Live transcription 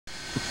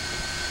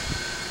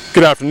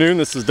Good afternoon,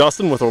 this is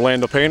Dustin with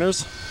Orlando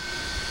Painters.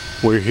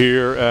 We're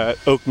here at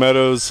Oak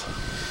Meadows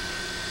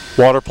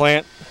water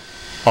plant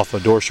off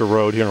of Dorset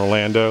Road here in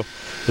Orlando.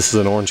 This is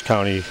an Orange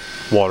County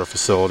water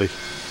facility.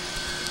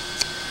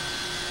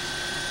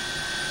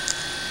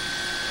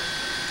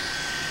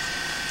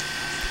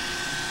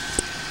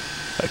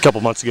 A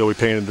couple months ago we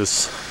painted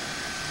this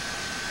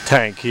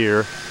tank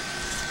here.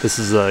 This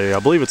is I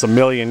believe it's a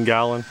 1,000,000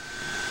 gallon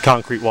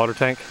concrete water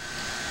tank.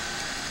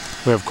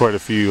 We have quite a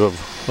few of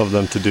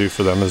them to do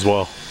for them as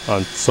well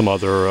on some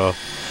other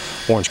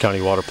Orange County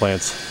water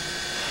plants.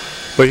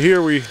 But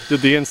here we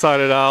did the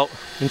inside and out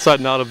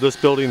of this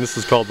building. This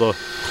is called the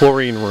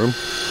chlorine room.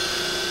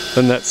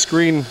 And that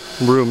screen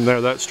room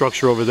there, that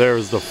structure over there,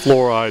 is the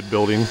fluoride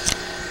building.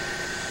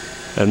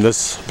 And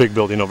this big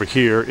building over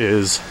here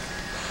is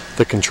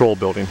the control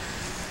building,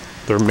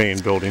 their main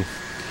building.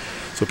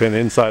 So paint the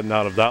inside and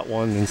out of that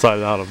one, inside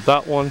and out of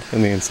that one,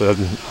 and the inside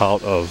and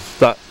out of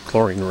that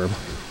chlorine room.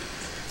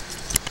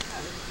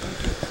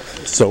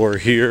 So we're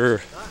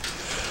here,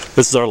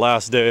 this is our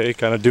last day,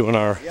 kind of doing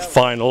our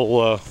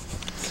final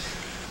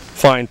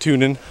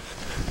fine-tuning.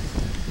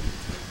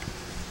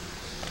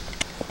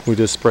 We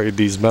just sprayed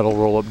these metal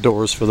roll-up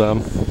doors for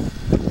them.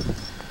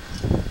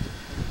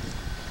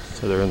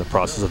 So they're in the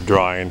process of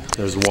drying.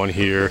 There's one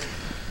here,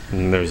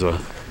 and there's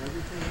a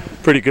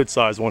pretty good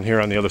sized one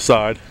here on the other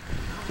side.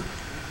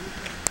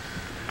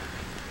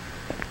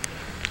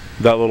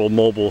 That little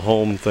mobile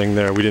home thing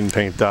there, we didn't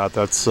paint that.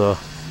 That's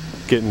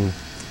getting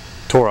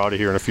tore out of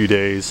here in a few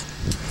days.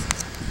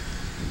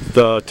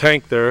 The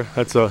tank there,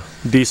 that's a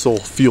diesel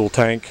fuel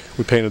tank.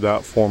 We painted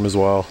that for them as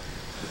well.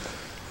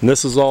 And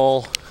this is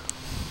all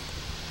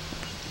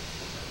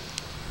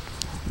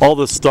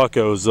the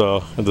stuccos,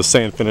 the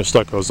sand finish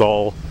stuccos,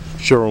 all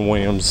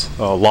Sherwin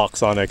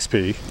Loxon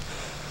XP.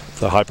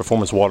 It's a high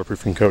performance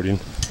waterproofing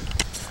coating.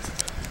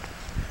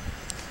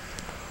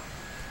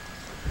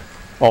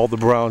 All the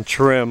brown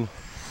trim,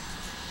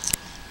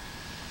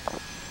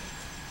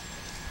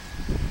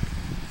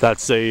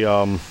 that's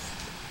a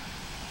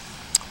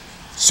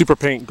super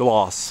paint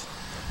gloss.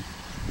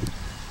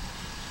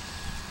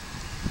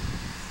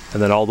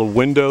 And then all the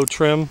window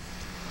trim,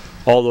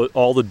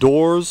 all the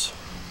doors,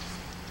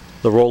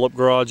 the roll-up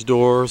garage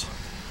doors,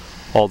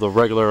 all the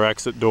regular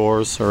exit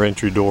doors or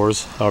entry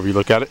doors, however you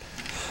look at it.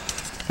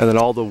 And then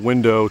all the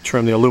window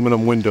trim, the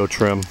aluminum window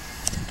trim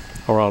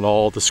around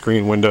all the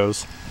screen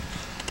windows.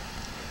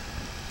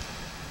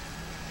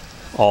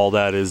 All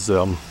that is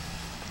a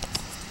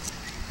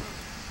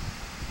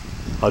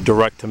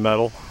direct to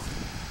metal,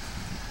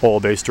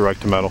 oil-based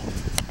direct to metal.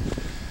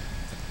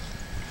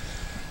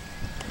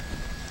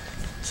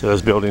 So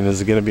this building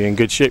is going to be in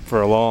good shape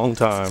for a long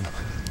time.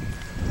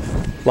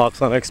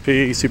 Loxon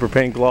XP, super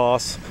paint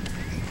gloss,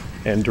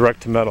 and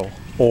direct to metal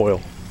oil.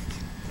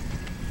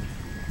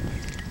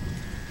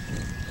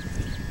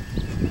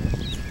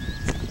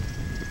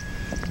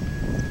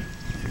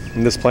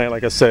 And this plant,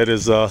 like I said,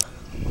 is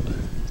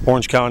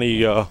Orange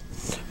County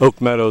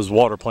Oak Meadows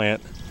water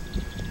plant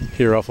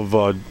here off of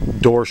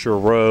Dorset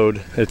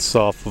Road. It's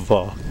off of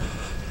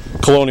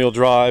Colonial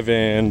Drive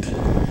and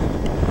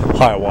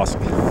Hiawassee,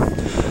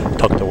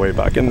 tucked away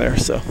back in there.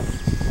 So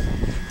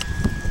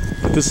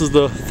but this is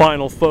the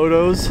final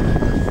photos, or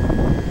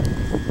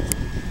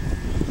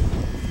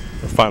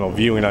final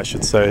viewing I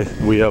should say.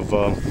 We have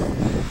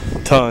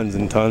tons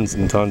and tons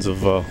and tons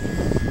of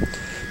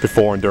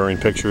before and during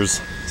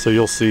pictures, so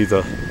you'll see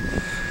the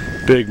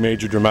big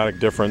major dramatic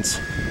difference.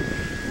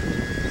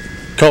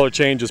 Color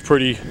change is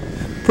pretty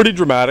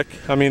dramatic.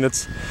 I mean,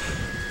 it's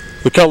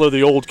the color,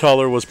 the old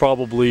color was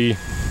probably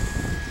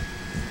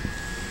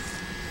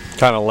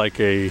kind of like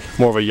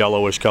more of a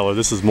yellowish color.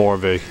 This is more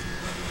of a,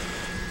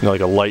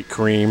 like a light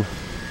cream.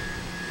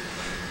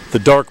 The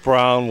dark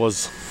brown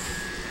was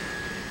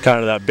kind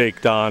of that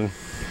baked on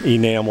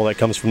enamel that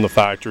comes from the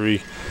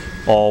factory,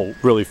 all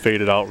really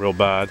faded out real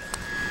bad.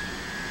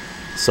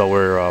 So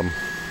we're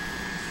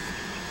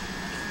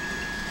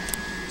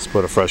let's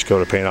put a fresh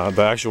coat of paint on.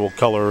 The actual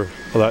color,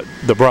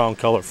 the brown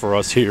color for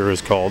us here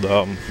is called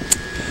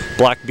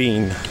Black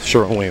Bean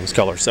Sherwin-Williams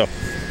color. So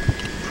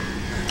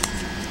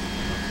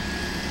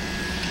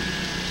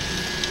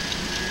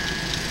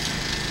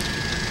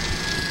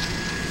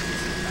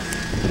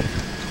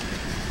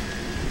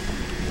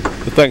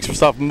but thanks for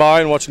stopping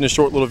by and watching this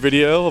short little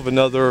video of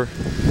another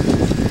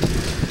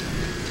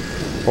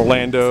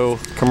Orlando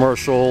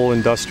commercial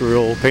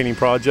industrial painting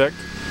project.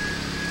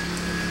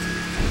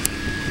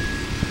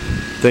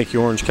 Thank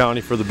you, Orange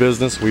County, for the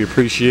business. We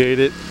appreciate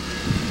it.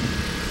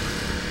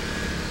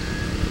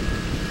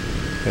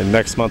 And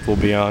next month we'll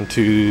be on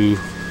to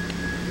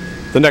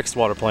the next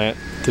water plant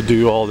to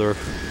do all their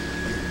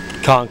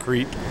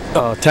concrete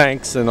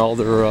tanks and all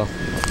their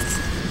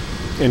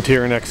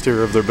interior and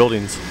exterior of their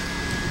buildings.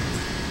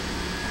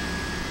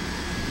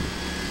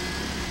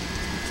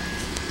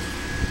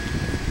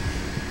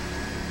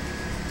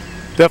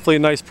 Definitely a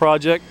nice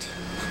project.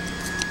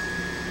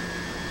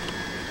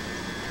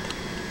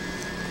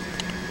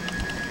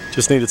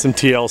 Just needed some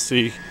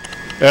TLC.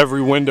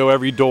 Every window,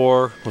 every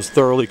door was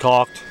thoroughly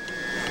caulked.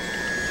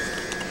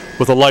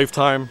 with a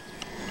lifetime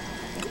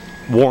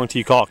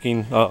warranty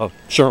caulking,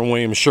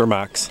 Sherwin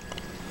Shermax.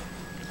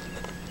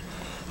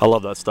 I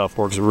love that stuff.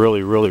 Works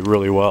really, really,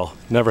 really well.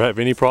 Never have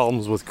any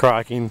problems with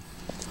cracking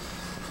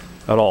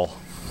at all.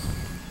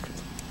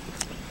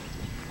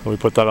 We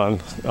put that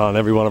on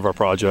every one of our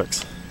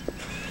projects.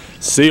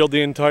 Sealed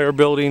the entire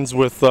buildings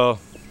with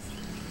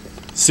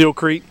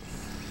Sealcrete,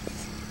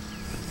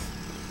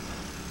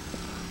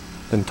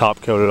 and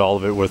top coated all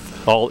of it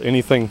with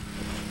anything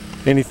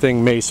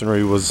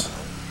masonry was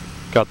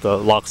got the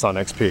Loxon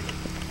XP.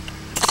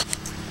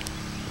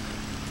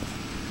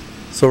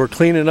 So we're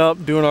cleaning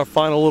up, doing our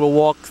final little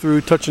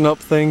walkthrough, touching up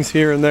things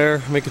here and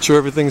there, making sure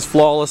everything's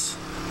flawless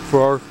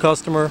for our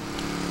customer.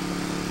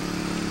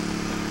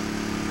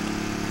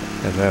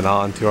 And then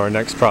on to our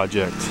next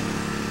project.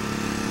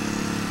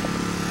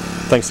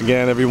 Thanks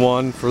again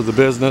everyone for the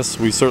business.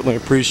 We certainly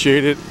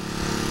appreciate it.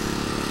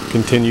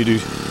 Continue to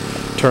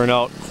turn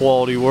out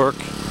quality work.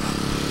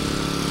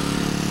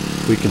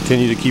 We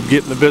continue to keep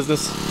getting the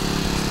business.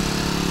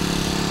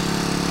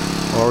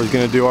 We're always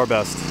going to do our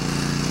best.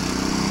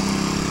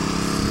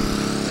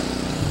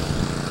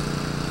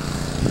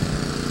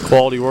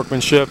 Quality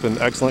workmanship and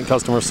excellent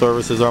customer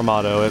service is our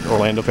motto at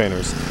Orlando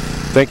Painters.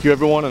 Thank you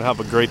everyone and have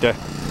a great day.